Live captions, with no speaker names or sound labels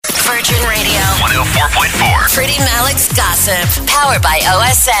Virgin Radio. 104.4. Pretty Malik's Gossip. Powered by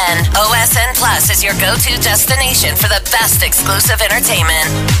OSN. OSN Plus is your go-to destination for the best exclusive entertainment.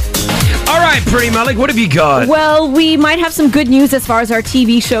 All right, Pretty Malik, what have you got? Well, we might have some good news as far as our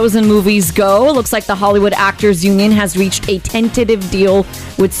TV shows and movies go. It looks like the Hollywood Actors Union has reached a tentative deal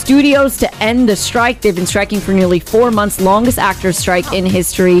with studios to end the strike. They've been striking for nearly 4 months, longest actors strike in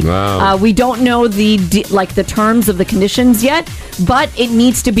history. Wow. We don't know the terms of the conditions yet, but it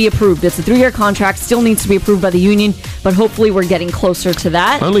needs to be approved. It's a 3-year contract, still needs to be approved by the union, but hopefully we're getting closer to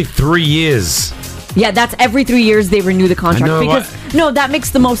that. Only 3 years. Yeah, that's every 3 years they renew the contract. I know, No, that makes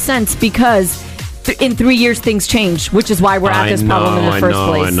the most sense because in 3 years things change, which is why we're at this problem in the first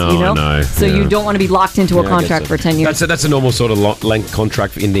place. I know. So you don't want to be locked into a contract for 10 years. That's a normal sort of length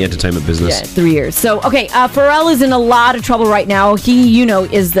contract in the entertainment business. Yeah, 3 years. So, okay, Pharrell is in a lot of trouble right now. He,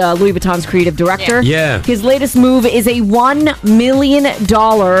 is the Louis Vuitton's creative director. Yeah. His latest move is a $1 million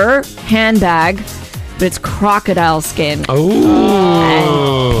handbag, but it's crocodile skin. Oh.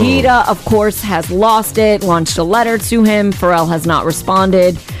 And PETA, of course, has lost it, launched a letter to him. Pharrell has not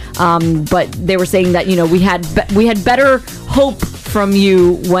responded. But they were saying that, we had better hope from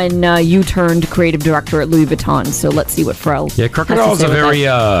you when you turned creative director at Louis Vuitton. So let's see what Pharrell Yeah, crocodiles are very,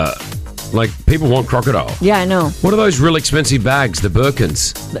 people want crocodile. Yeah, I know. What are those real expensive bags? The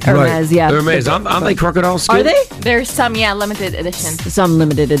Birkins. The Hermes, yeah. Hermes, aren't they crocodile skin? Are they? There's some, limited edition. Some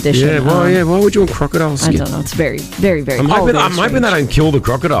limited edition. Yeah, why would you want crocodile skin? I don't know. It's very, very, very I'm hoping they don't kill the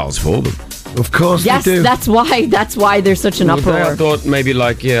crocodiles for them. Of course yes, they do. That's why there's such an uproar. I thought maybe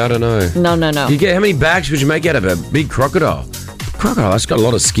I don't know. No. You get how many bags would you make out of a big crocodile? Crocodile, that's got a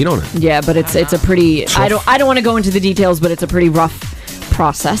lot of skin on it. Yeah, but it's a pretty. I don't want to go into the details, but it's a pretty rough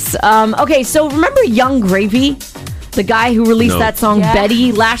process. Okay, so remember Young Gravy, the guy who released that song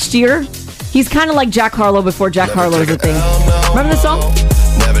Betty last year? He's kind of like Jack Harlow before Jack Harlow was a thing. Remember the song?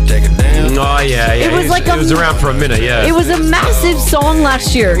 Oh yeah. It was around for a minute. Yeah. It was a massive song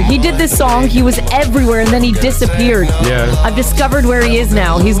last year. He did this song. He was everywhere, and then he disappeared. Yeah. I've discovered where he is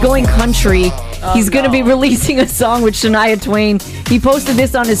now. He's going country. He's going to be releasing a song with Shania Twain. He posted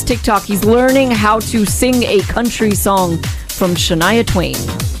this on his TikTok. He's learning how to sing a country song from Shania Twain.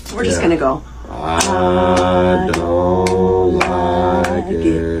 We're just going to go. I don't like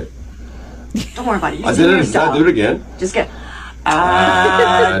it. Don't worry about it. I did it. I do it again. Just get.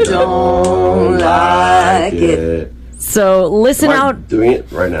 I don't like it. So listen out. Doing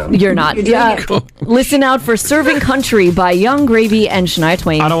it right now. You're not. Listen out for Serving Country by Young Gravy and Shania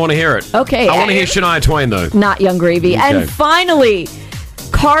Twain. I don't want to hear it. Okay. I want to hear Shania Twain though. Not Young Gravy. Okay. And finally,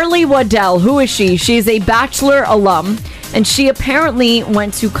 Carly Waddell. Who is she? She's a Bachelor alum, and she apparently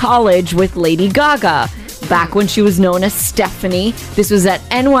went to college with Lady Gaga back when she was known as Stephanie. This was at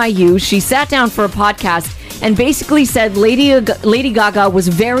NYU. She sat down for a podcast and basically said Lady Gaga was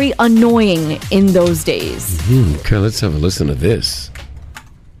very annoying in those days. Okay, let's have a listen to this.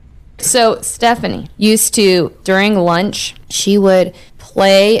 So Stephanie used to, during lunch, she would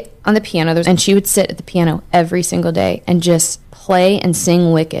play on the piano, and she would sit at the piano every single day and just play and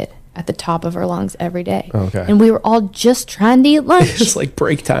sing Wicked at the top of her lungs every day. Okay. And we were all just trying to eat lunch. It's like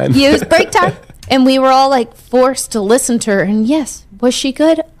break time. Yeah, it was break time. And we were all like forced to listen to her. And yes, was she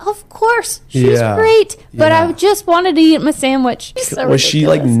good? Of course. She's great. But I just wanted to eat my sandwich. So was she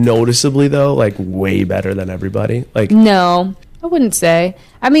like noticeably though, like way better than everybody? Like no, I wouldn't say.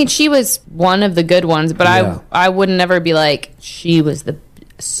 I mean, she was one of the good ones, but I would never be like she was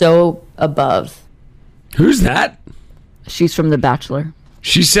so above. Who's that? She's from The Bachelor.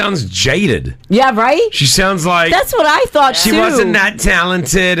 She sounds jaded. Yeah, right? She sounds like... That's what I thought, she too. wasn't that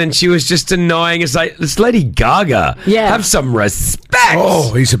talented, and she was just annoying. It's like, this Lady Gaga. Yeah. Have some respect.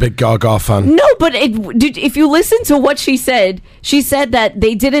 Oh, he's a big Gaga fan. No, but if you listen to what she said that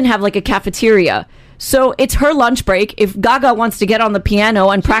they didn't have like a cafeteria. So it's her lunch break. If Gaga wants to get on the piano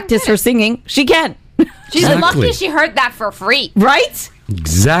and practice her singing, she can. She's lucky she heard that for free. Right?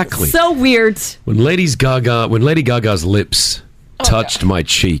 Exactly. So weird. When Lady Gaga's lips touched my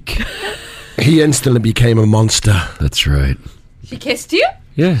cheek, he instantly became a monster. That's right. She kissed you?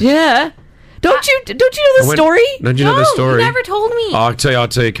 Yeah. Yeah. Don't you know the story? Don't you know the story? You never told me. I'll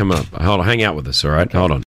tell you. Come up. Hold on. Hang out with us. All right. Hold on.